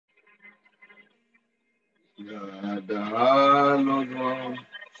The Lord One,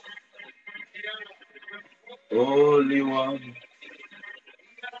 Holy One,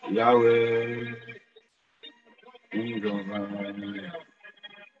 Yahweh, King of Zion.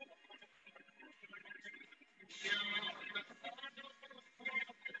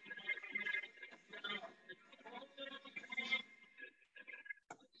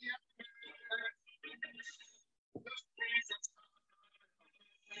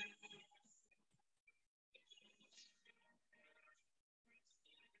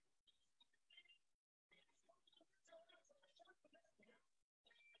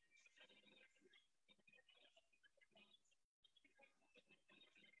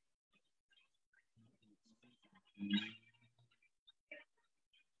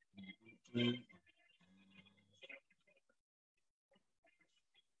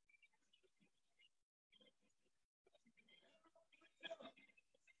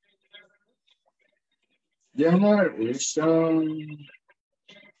 Generation,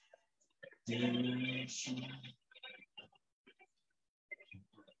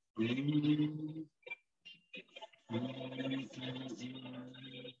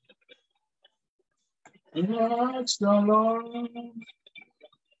 Watch the Lord,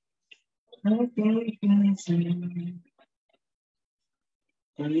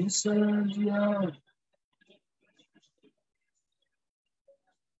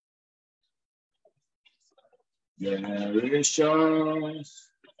 generations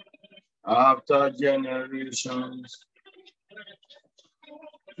after generations,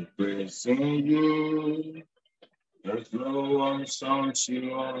 praising you, there's no one sums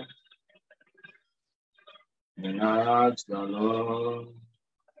you up. And I ask the Lord,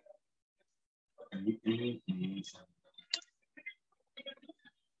 you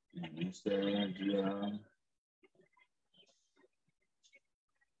said, yeah.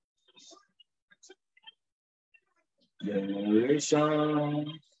 Generations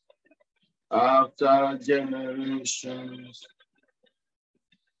after generations,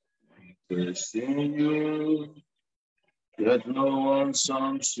 praising you, yet no one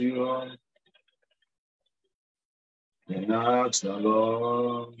sums you up. And I ask the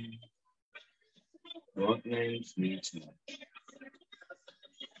Lord, what names me to?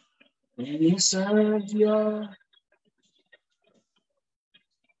 And he said, yeah.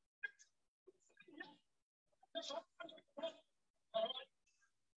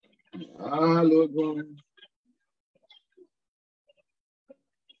 Hallelujah.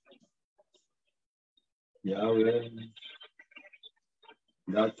 Yahweh,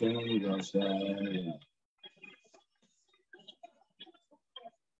 the King of Zion.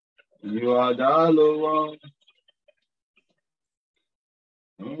 You are the Lord.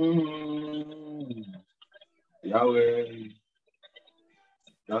 Yahweh,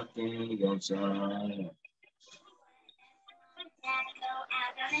 the King of Zion.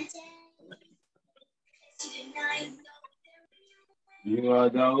 You are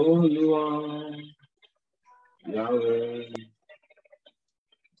the only one. Yahweh,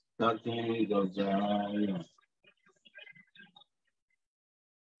 the King of Zion.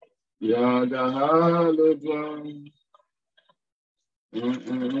 You are the hallowed one.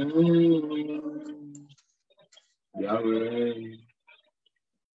 Yahweh.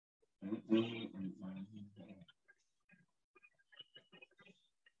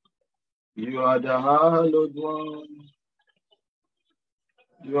 You are the hallowed one.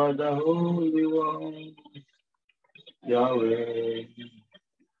 You are the holy one. Yahweh,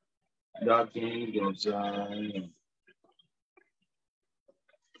 the King of Zion.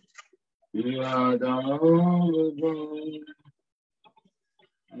 You are the holy one.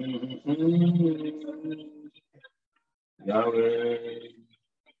 Yahweh,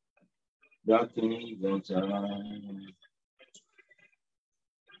 the King of Zion.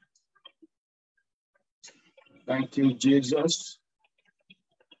 Thank you, Jesus.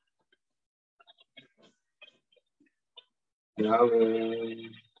 Yahweh.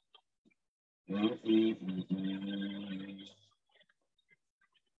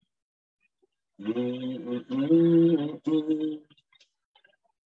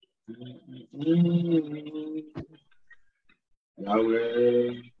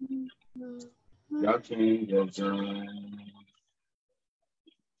 Yahweh, the King of Zion.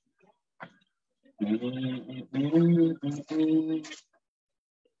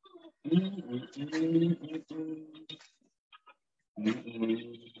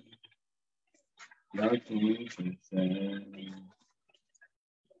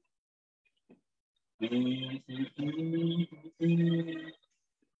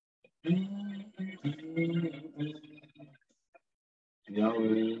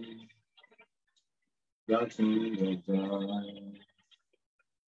 Yahweh, that we have done.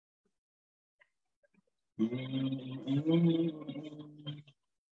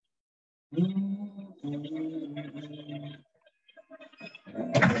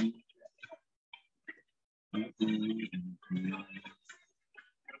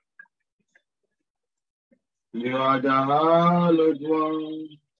 You are the hallowed one.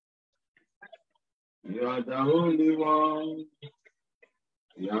 You are the Holy One.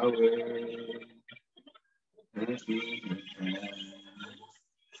 Yahweh.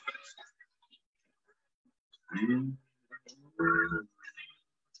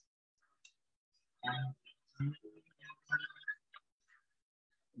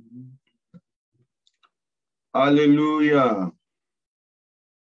 Hallelujah.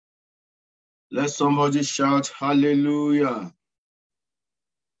 Let somebody shout hallelujah.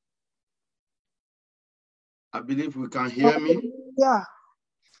 I believe we can hear me. Yeah.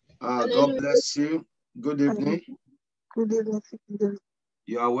 God bless you. Good evening. Good evening.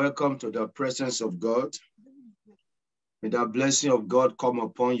 You are welcome to the presence of God. May the blessing of God come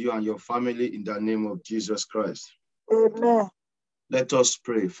upon you and your family in the name of Jesus Christ. Amen. Let us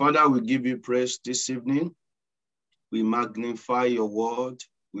pray. Father, we give you praise this evening. We magnify your word.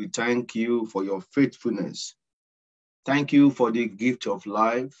 We thank you for your faithfulness. Thank you for the gift of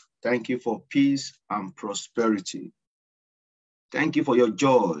life. Thank you for peace and prosperity. Thank you for your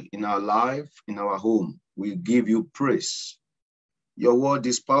joy in our life, in our home. We give you praise. Your word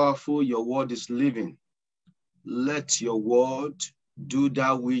is powerful. Your word is living. Let your word do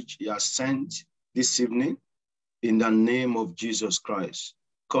that which you have sent this evening in the name of Jesus Christ.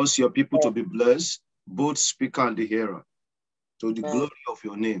 Cause your people to be blessed, both speaker and the hearer, to the glory of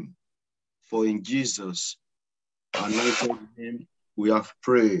your name. For in Jesus' anointed name we have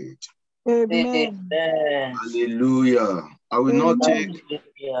prayed. Amen. Hallelujah. I will not take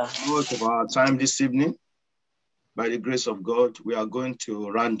most of our time this evening. By the grace of God, we are going to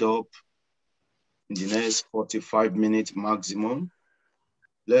round up in the next 45 minutes maximum.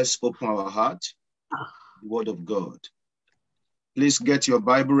 Let's open our heart, the word of God. Please get your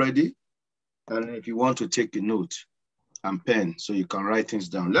Bible ready. And if you want to take a note and pen so you can write things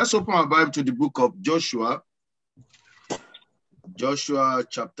down. Let's open our Bible to the book of Joshua. Joshua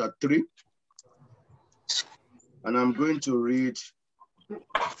chapter 3. And I'm going to read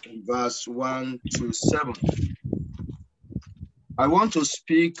verse 1 to 7. I want to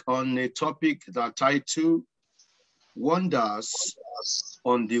speak on a topic that titled Wonders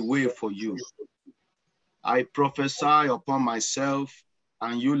on the Way for You. I prophesy upon myself,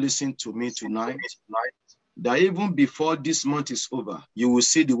 and you listen to me tonight, that even before this month is over, you will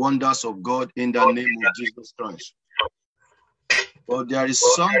see the wonders of God in the name of Jesus Christ. But there is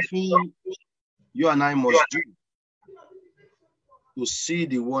something you and I must do to see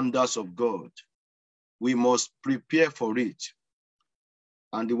the wonders of God. We must prepare for it.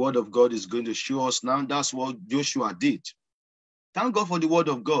 And the word of God is going to show us now. That's what Joshua did. Thank God for the word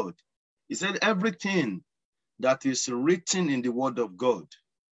of God. He said everything that is written in the word of God,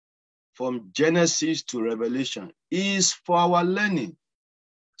 from Genesis to Revelation, is for our learning.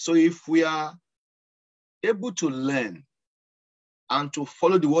 So if we are able to learn and to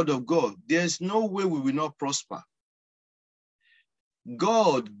follow the word of God, there's no way we will not prosper.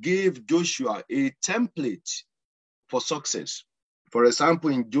 God gave Joshua a template for success. For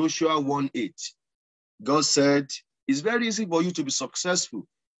example, in Joshua 1:8, God said, it's very easy for you to be successful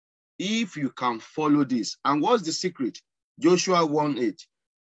if you can follow this. And what's the secret? Joshua 1:8,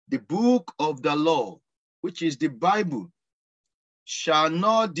 the book of the law, which is the Bible, shall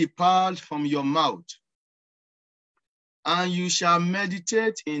not depart from your mouth, and you shall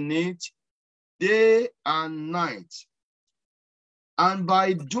meditate in it day and night. And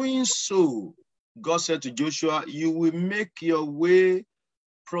by doing so, God said to Joshua, you will make your way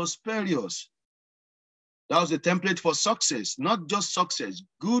prosperous. That was the template for success, not just success,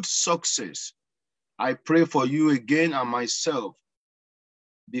 good success. I pray for you again and myself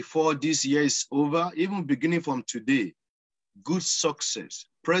before this year is over, even beginning from today, good success,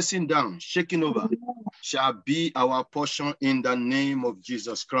 pressing down, shaking over, shall be our portion in the name of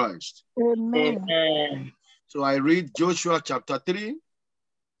Jesus Christ. Amen. So I read Joshua chapter 3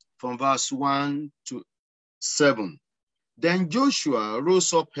 from verse 1 to 7. Then Joshua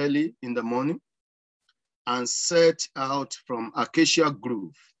rose up early in the morning and set out from Acacia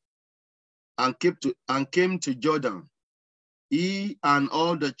Grove and came to Jordan, he and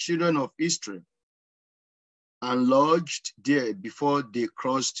all the children of Israel, and lodged there before they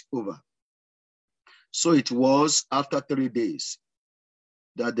crossed over. So it was after 3 days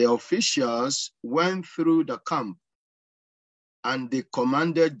that the officials went through the camp, and they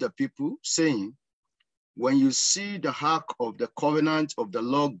commanded the people, saying, when you see the ark of the covenant of the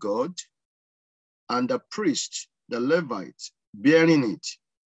Lord God and the priest, the Levite, bearing it,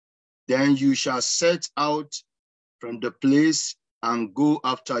 then you shall set out from the place and go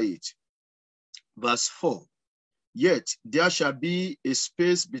after it. Verse 4, yet there shall be a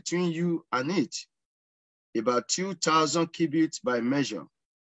space between you and it, about 2,000 cubits by measure.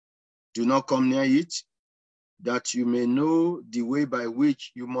 Do not come near it, that you may know the way by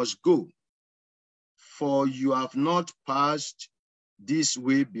which you must go, for you have not passed this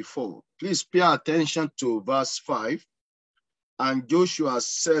way before. Please pay attention to verse 5. And Joshua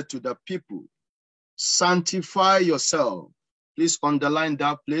said to the people, sanctify yourself. Please underline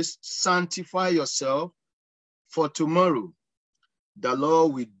that place. Sanctify yourself, for tomorrow the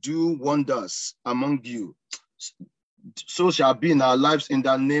Lord will do wonders among you. So shall be in our lives in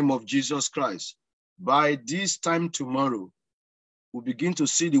the name of Jesus Christ. By this time tomorrow, we'll begin to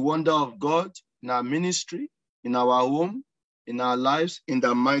see the wonder of God in our ministry, in our home, in our lives, in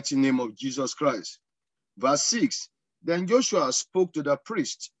the mighty name of Jesus Christ. Verse 6, then Joshua spoke to the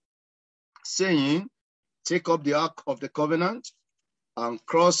priest, saying, take up the ark of the covenant and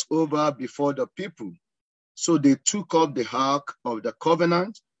cross over before the people. So they took up the ark of the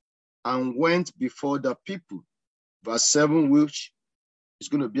covenant and went before the people. Verse 7, which is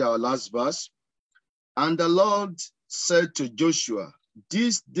going to be our last verse. And the Lord said to Joshua,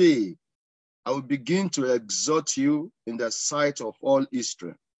 this day I will begin to exhort you in the sight of all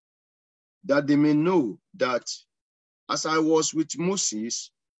Israel, that they may know that as I was with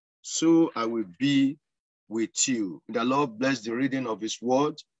Moses, so I will be with you. The Lord bless the reading of his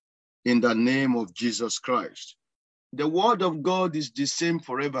word in the name of Jesus Christ. The word of God is the same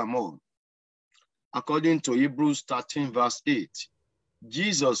forevermore. According to Hebrews 13, verse 8,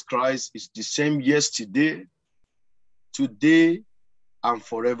 Jesus Christ is the same yesterday, today, and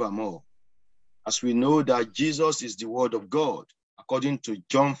forevermore. As we know that Jesus is the word of God, according to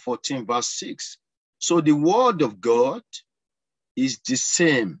John 14, verse 6. So the word of God is the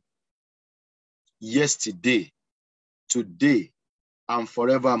same yesterday, today, and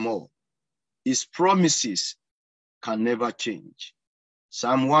forevermore. His promises can never change.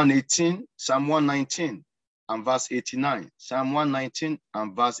 Psalm 118, Psalm 119, and verse 89. Psalm 119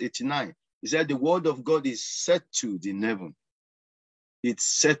 and verse 89. He said the word of God is settled in heaven. It's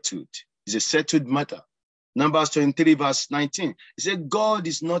settled. It's a settled matter. Numbers 23, verse 19. He said, God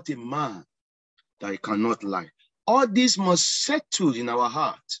is not a man that he cannot lie. All this must settle in our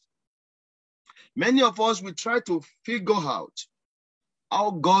heart. Many of us will try to figure out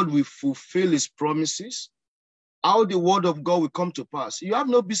how God will fulfill his promises, how the word of God will come to pass. You have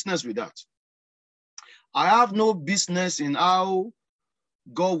no business with that. I have no business in how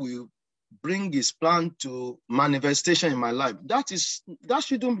God will bring his plan to manifestation in my life. That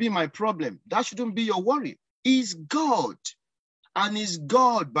shouldn't be my problem. That shouldn't be your worry. He's God, and he's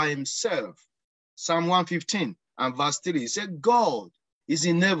God by himself. Psalm 115 and verse 3, he said, God is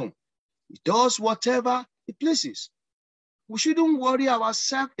in heaven. He does whatever he pleases. We shouldn't worry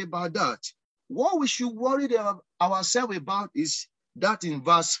ourselves about that. What we should worry ourselves about is that in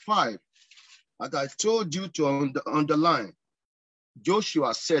verse 5, as I told you to underline,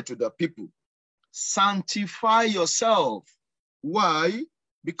 Joshua said to the people, sanctify yourself. Why?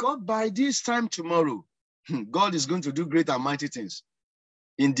 Because by this time tomorrow, God is going to do great and mighty things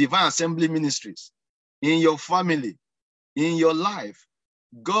in Divine Assembly Ministries, in your family, in your life.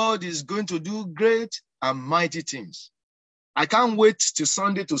 God is going to do great and mighty things. I can't wait till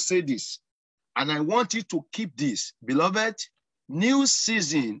Sunday to say this, and I want you to keep this. Beloved, new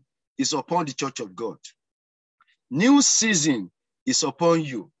season is upon the church of God. New season is upon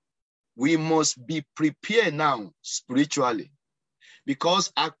you. We must be prepared now spiritually,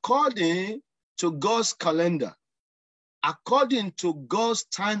 because according to God's calendar, according to God's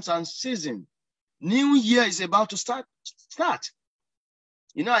times and season, new year is about to start.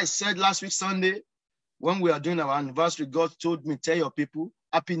 You know, I said last week Sunday, when we are doing our anniversary, God told me, tell your people,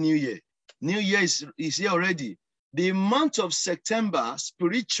 Happy New Year. New Year is here already. The month of September,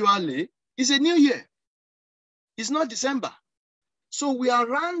 spiritually, is a new year. It's not December. So we are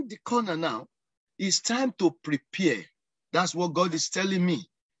around the corner now. It's time to prepare. That's what God is telling me.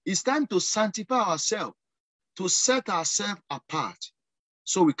 It's time to sanctify ourselves, to set ourselves apart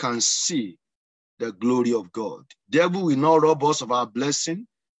so we can see the glory of God. Devil will not rob us of our blessing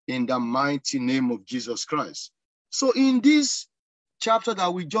in the mighty name of Jesus Christ. So in this chapter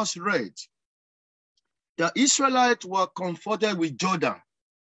that we just read, the Israelites were confronted with Jordan.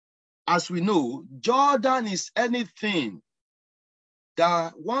 As we know, Jordan is anything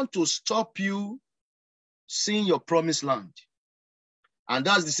that want to stop you seeing your promised land. And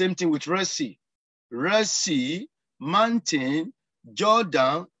that's the same thing with Red Sea. Red Sea, mountain,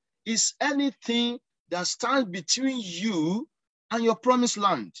 Jordan is anything that stands between you and your promised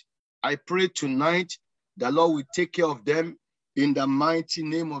land. I pray tonight the Lord will take care of them in the mighty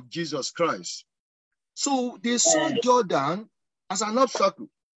name of Jesus Christ. So they saw Jordan as an obstacle,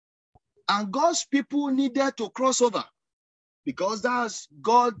 and God's people needed to cross over because that's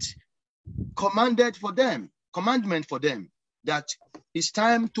God's commandment for them, that it's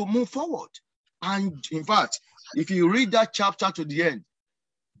time to move forward. And in fact, if you read that chapter to the end,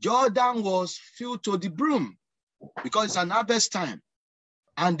 Jordan was filled to the brim because it's an harvest time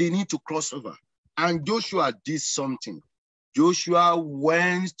and they need to cross over. And Joshua did something. Joshua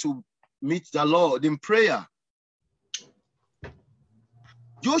went to meet the Lord in prayer.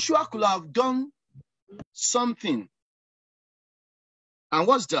 Joshua could have done something. And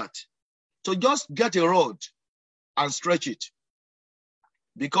what's that? To just get a rod and stretch it.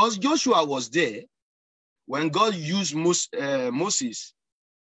 Because Joshua was there when God used Moses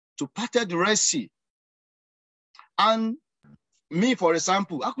to part the Red Sea. And me, for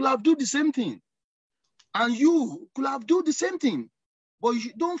example, I could have done the same thing. And you could have done the same thing. But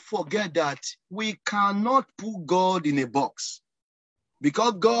you don't forget that we cannot put God in a box.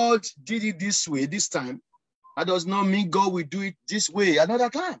 Because God did it this way, this time, that does not mean God will do it this way another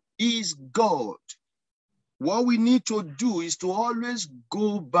time. He is God. What we need to do is to always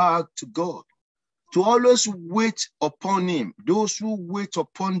go back to God, to always wait upon him. Those who wait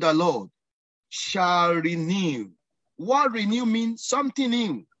upon the Lord shall renew. What renew means? Something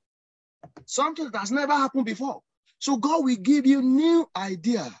new, something that has never happened before. So God will give you new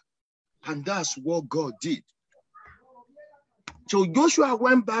idea, and that's what God did. So Joshua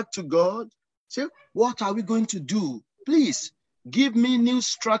went back to God, said, what are we going to do? Please give me new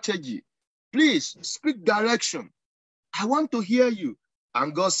strategy. Please speak direction. I want to hear you.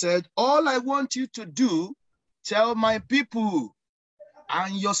 And God said, all I want you to do, tell my people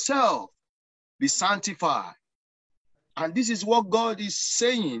and yourself, be sanctified. And this is what God is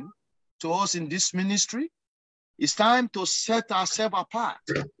saying to us in this ministry. It's time to set ourselves apart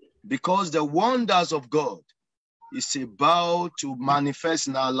because the wonders of God is about to manifest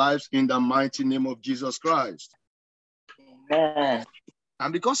in our lives in the mighty name of Jesus Christ. Amen.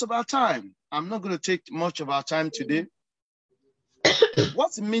 And because of our time, I'm not going to take much of our time today.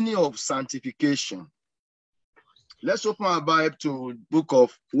 What's the meaning of sanctification? Let's open our Bible to the book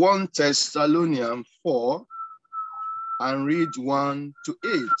of 1 Thessalonians 4 and read 1 to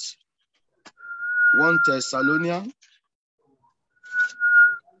 8. 1 Thessalonians.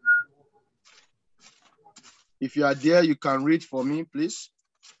 If you are there, you can read for me, please.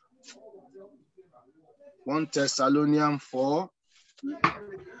 1 Thessalonians 4.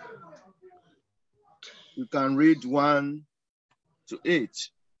 You can read 1 to 8.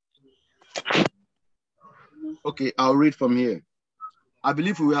 Okay, I'll read from here. I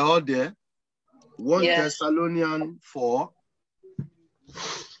believe we are all there. 1 Thessalonians 4,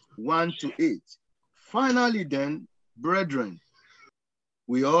 1 to 8. Finally then, brethren,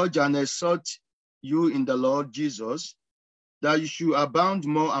 we urge and exhort you in the Lord Jesus, that you should abound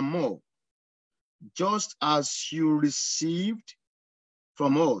more and more, just as you received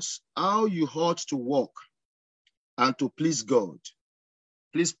from us how you ought to walk and to please God.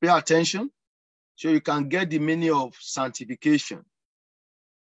 Please pay attention so you can get the meaning of sanctification.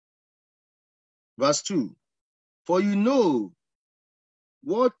 Verse 2, for you know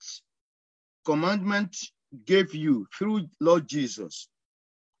what commandment gave you through Lord Jesus.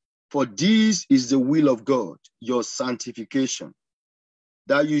 For this is the will of God, your sanctification,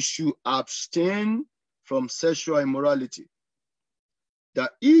 that you should abstain from sexual immorality,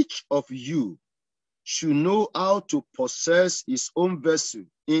 that each of you should know how to possess his own vessel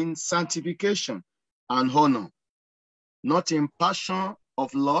in sanctification and honor, not in passion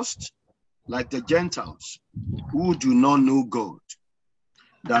of lust, like the Gentiles who do not know God,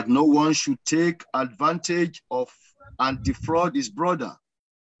 that no one should take advantage of and defraud his brother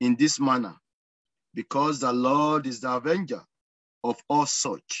in this manner, because the Lord is the avenger of all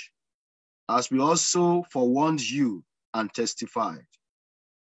such, as we also forewarned you and testified.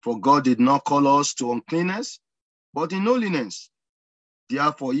 For God did not call us to uncleanness, but in holiness.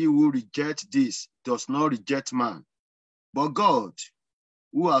 Therefore, he who rejects this does not reject man, but God,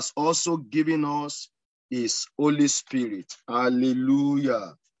 who has also given us his Holy Spirit.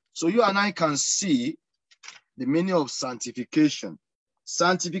 Hallelujah. So you and I can see the meaning of sanctification.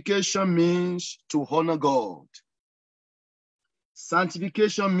 Sanctification means to honor God.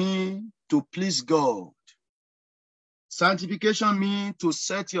 Sanctification means to please God. Sanctification means to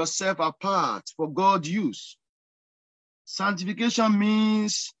set yourself apart for God's use. Sanctification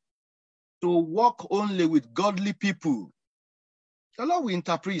means to walk only with godly people. The Lord will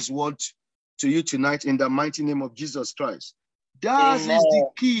interpret his word to you tonight in the mighty name of Jesus Christ. That is the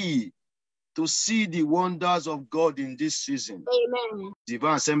key to see the wonders of God in this season. Amen.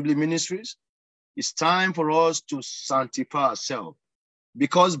 Divine Assembly Ministries, it's time for us to sanctify ourselves,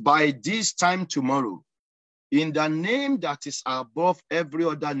 because by this time tomorrow, in the name that is above every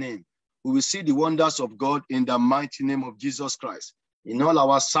other name, we will see the wonders of God in the mighty name of Jesus Christ. In all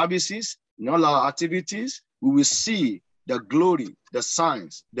our services, in all our activities, we will see the glory, the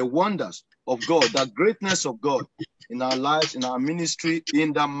signs, the wonders of God, the greatness of God in our lives, in our ministry,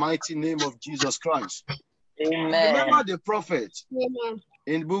 in the mighty name of Jesus Christ. Amen. Remember the prophet Amen.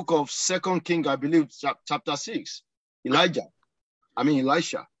 in the book of 2 Kings, I believe, chapter 6, Elisha,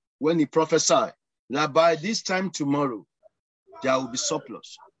 when he prophesied that by this time tomorrow, there will be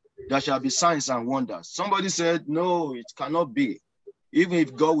surplus. There shall be signs and wonders. Somebody said, no, it cannot be. Even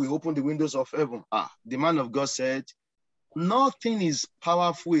if God will open the windows of heaven. The man of God said, nothing is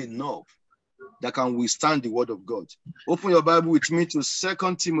powerful enough that can withstand the word of God. Open your Bible with me to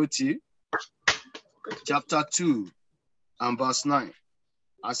 2 Timothy chapter 2 and verse 9.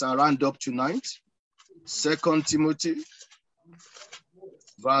 As I round up tonight, 2 Timothy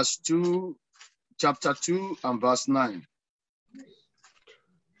verse 2, chapter 2 and verse 9.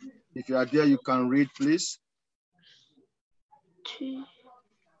 If you are there, you can read, please.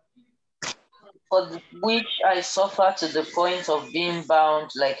 For which I suffer to the point of being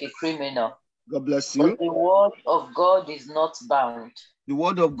bound like a criminal. God bless you. But the word of God is not bound. The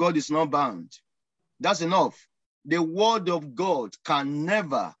word of God is not bound. That's enough. The word of God can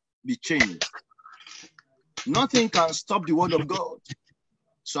never be changed. Nothing can stop the word of God.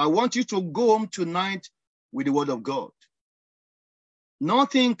 So I want you to go home tonight with the word of God.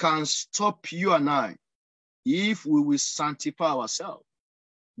 Nothing can stop you and I if we will sanctify ourselves.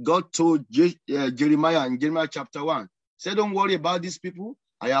 God told Jeremiah in Jeremiah chapter 1, say, don't worry about these people.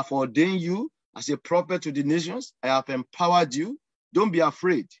 I have ordained you as a prophet to the nations. I have empowered you. Don't be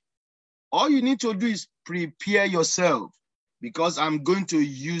afraid. All you need to do is prepare yourself, because I'm going to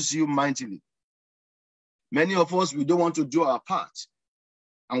use you mightily. Many of us, we don't want to do our part,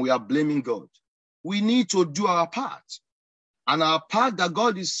 and we are blaming God. We need to do our part. And our part that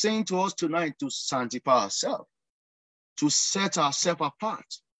God is saying to us tonight, to sanctify ourselves, to set ourselves apart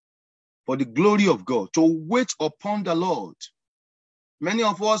for the glory of God, to wait upon the Lord. Many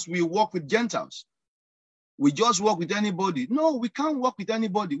of us, we walk with Gentiles. We just walk with anybody. No, we can't walk with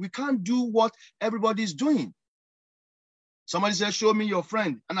anybody. We can't do what everybody is doing. Somebody says, show me your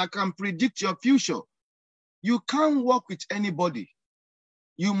friend, and I can predict your future. You can't walk with anybody.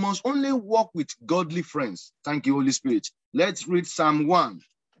 You must only walk with godly friends. Thank you, Holy Spirit. Let's read Psalm 1.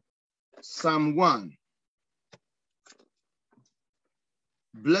 Psalm 1.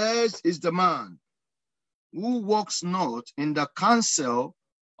 Blessed is the man who walks not in the counsel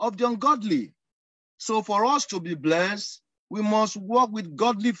of the ungodly. So for us to be blessed, we must walk with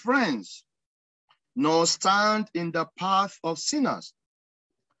godly friends, nor stand in the path of sinners,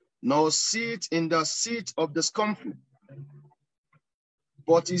 nor sit in the seat of the scornful.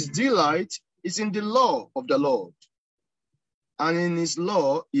 But his delight is in the law of the Lord, and in his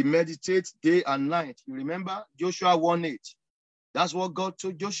law he meditates day and night. You remember Joshua 1:8. That's what God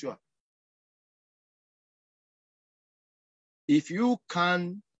told Joshua. If you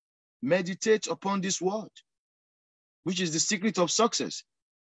can meditate upon this word, which is the secret of success,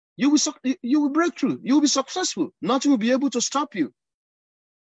 you will break through. You will be successful. Nothing will be able to stop you.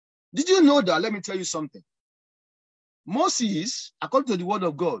 Did you know that? Let me tell you something. Moses, according to the word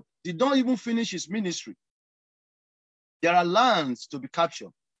of God, did not even finish his ministry. There are lands to be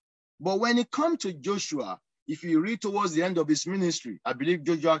captured. But when it comes to Joshua, if you read towards the end of his ministry, I believe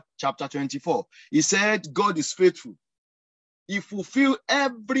Joshua chapter 24, he said, God is faithful. He fulfilled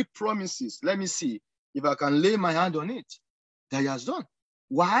every promises. Let me see if I can lay my hand on it that he has done.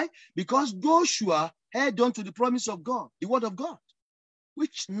 Why? Because Joshua held on to the promise of God, the word of God,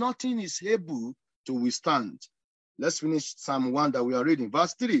 which nothing is able to withstand. Let's finish Psalm 1 that we are reading.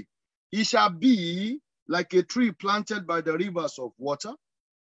 Verse 3. He shall be like a tree planted by the rivers of water,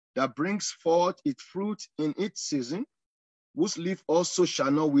 that brings forth its fruit in its season, whose leaf also shall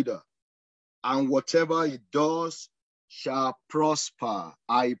not wither, and whatever it does shall prosper.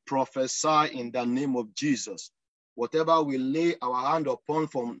 I prophesy in the name of Jesus. Whatever we lay our hand upon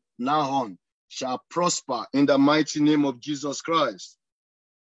from now on shall prosper in the mighty name of Jesus Christ.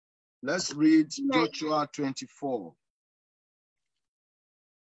 Let's read Joshua 24.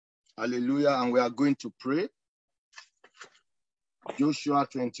 Hallelujah. And we are going to pray. Joshua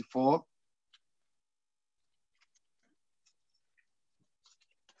 24.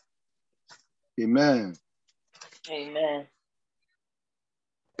 Amen. Amen.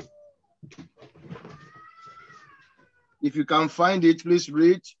 If you can find it, please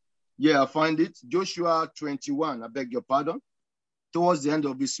read. Yeah, I find it. Joshua 21, I beg your pardon. Towards the end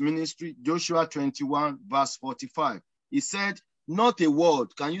of his ministry, Joshua 21, verse 45. He said, not a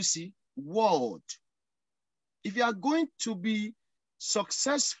word. Can you see? Word. If you are going to be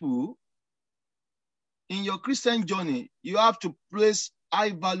successful in your Christian journey, you have to place high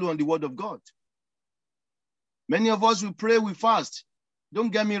value on the word of God. Many of us will pray, we fast.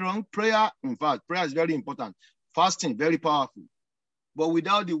 Don't get me wrong, prayer, in fact, prayer is very important. Fasting, very powerful. But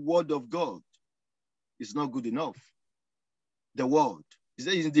without the word of God, it's not good enough. The word. He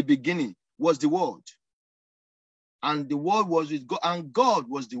said in the beginning was the word. And the word was with God, and God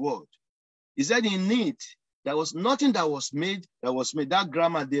was the word. He said in it, there was nothing that was made. That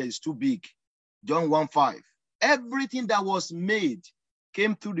grammar there is too big. John 1:5. Everything that was made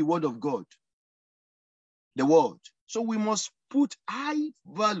came through the word of God. The word. So we must put high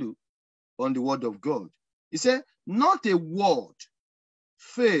value on the word of God. He said, not a word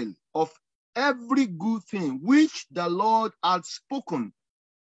fail of every good thing which the Lord had spoken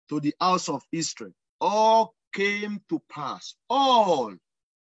to the house of Israel. All came to pass. All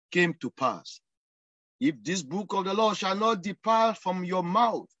came to pass. If this book of the law shall not depart from your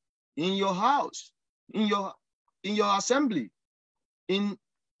mouth, in your house, in your assembly, in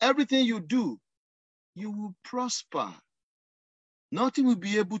everything you do, you will prosper. Nothing will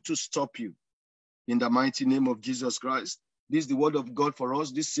be able to stop you. In the mighty name of Jesus Christ, this is the word of God for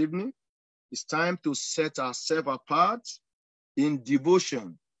us this evening. It's time to set ourselves apart in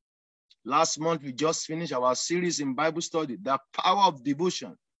devotion. Last month, we just finished our series in Bible study, the power of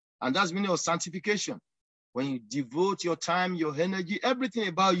devotion. And that's meaning of sanctification. When you devote your time, your energy, everything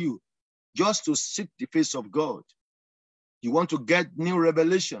about you, just to seek the face of God. You want to get new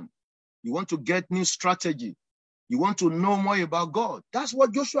revelation. You want to get new strategy. You want to know more about God. That's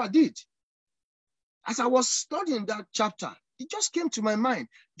what Joshua did. As I was studying that chapter, it just came to my mind.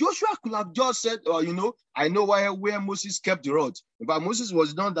 Joshua could have just said, oh, I know where Moses kept the rod. But Moses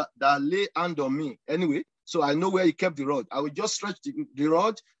was the one that lay hand on me. Anyway, so I know where he kept the rod. I will just stretch the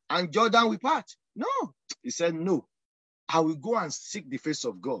rod and Jordan will part. No, he said, no, I will go and seek the face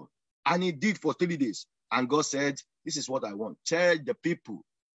of God. And he did for 3 days. And God said, this is what I want. Tell the people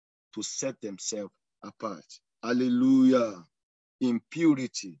to set themselves apart. Hallelujah. In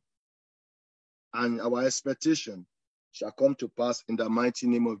purity. And our expectation shall come to pass in the mighty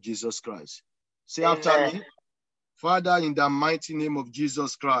name of Jesus Christ. Say Amen. After me, Father, in the mighty name of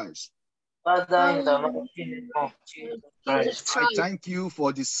Jesus Christ. Father, in the mighty name of Jesus Christ. I thank you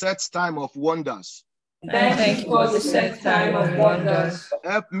for the set time of wonders. Thank you for the set time of wonders.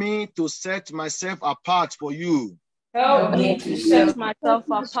 Help me to set myself apart for you. Help me to set myself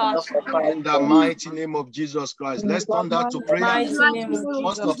apart in the mighty name of Jesus Christ. Let's turn that to prayer.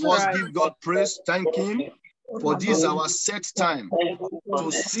 First of all, give God praise. Thank Him for this our set time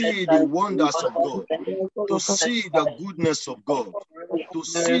to see the wonders of God, to see the goodness of God, to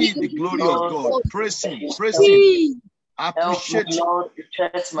see the glory of God. Praise Him. Praise Him. I appreciate you.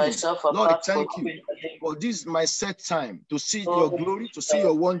 Lord, thank you for this my set time to see your glory, to see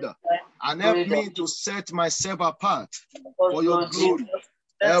your wonder, and help me to set myself apart for your glory.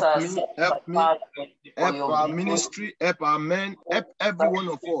 Help me, help our ministry, help our men, help every one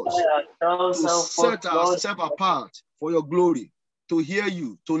of us to set ourselves apart for your glory, to hear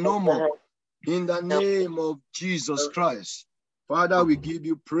you, to know more. In the name of Jesus Christ. Father, we give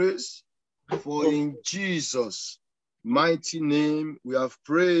you praise, for in Jesus' mighty name we have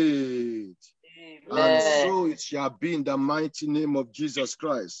prayed. Amen. And so it shall be in the mighty name of Jesus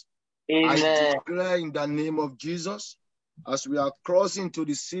Christ. Amen. I declare in the name of Jesus, as we are crossing to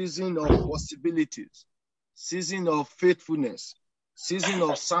the season of possibilities, season of faithfulness, season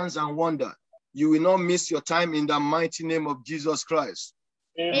of signs and wonder, you will not miss your time in the mighty name of Jesus Christ.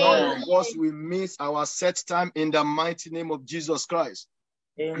 None of us will miss our set time in the mighty name of Jesus Christ.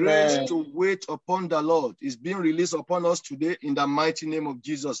 Amen. Grace to wait upon the Lord is being released upon us today in the mighty name of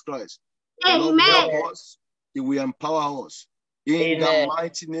Jesus Christ. The Lord will help us. He will empower us in the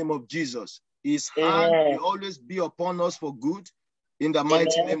mighty name of Jesus. His hand will always be upon us for good in the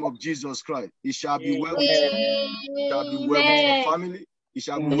mighty name of Jesus Christ. It shall be well with you. It shall be well with your family. It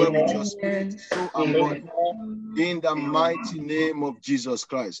shall be well with your spirit, soul, and body. In the mighty name of Jesus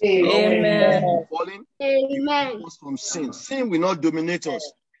Christ. Amen. Falling, you keep us from sin. Sin will not dominate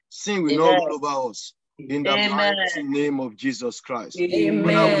us. Sin will not rule over us. In the mighty name of Jesus Christ. Amen.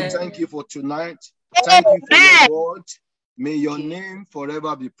 Father, we thank you for tonight. Thank you for your word. May your name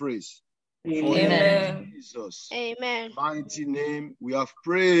forever be praised. Amen. Jesus. Amen. Mighty name, we have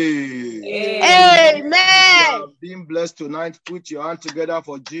prayed. Amen. You have been blessed tonight. Put your hand together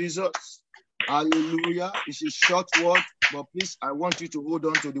for Jesus. Hallelujah. It's a short word, but please, I want you to hold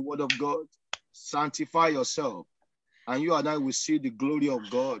on to the word of God. Sanctify yourself, and you and I will see the glory of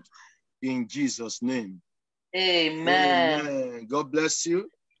God in Jesus' name. Amen. Amen. God bless you.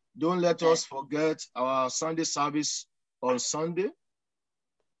 Don't let us forget our Sunday service on Sunday.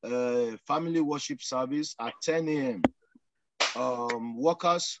 Family worship service at 10 a.m.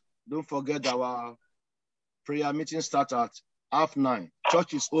 Workers, don't forget our prayer meeting starts at 9:30.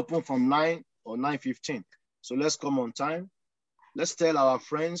 Church is open from 9 or 9:15. So let's come on time. Let's tell our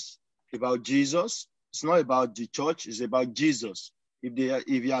friends about Jesus. It's not about the church, it's about Jesus. If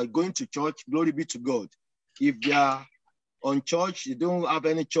you are going to church, glory be to God. If they are on church, you don't have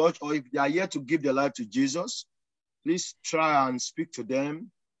any church, or if they are here to give their life to Jesus, please try and speak to them,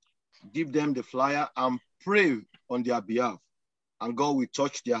 give them the flyer, and pray on their behalf. And God will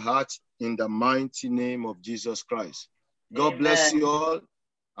touch their hearts in the mighty name of Jesus Christ. God bless you all,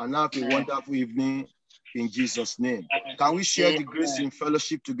 and have a wonderful evening in Jesus' name. Can we share the grace in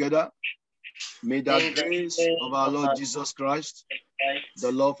fellowship together? May the grace of our Lord Jesus Christ,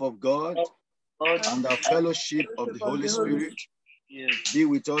 the love of God, and the fellowship of the Holy Spirit be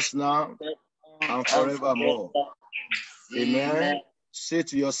with us now and forevermore. Amen. Say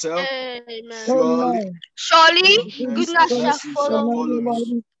to yourself, surely goodness and mercy shall follow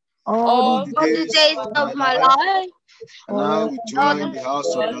me all the days of my life, and I will dwell in the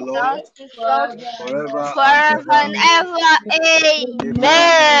house of the Lord forever and ever.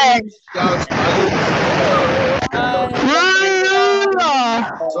 Amen. Shout hallelujah.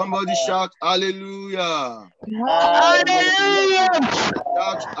 Somebody shout hallelujah. Hallelujah.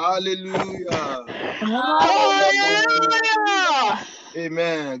 Shout hallelujah. Hallelujah.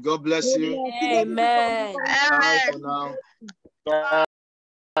 Amen. God bless you. Amen. Bye for now.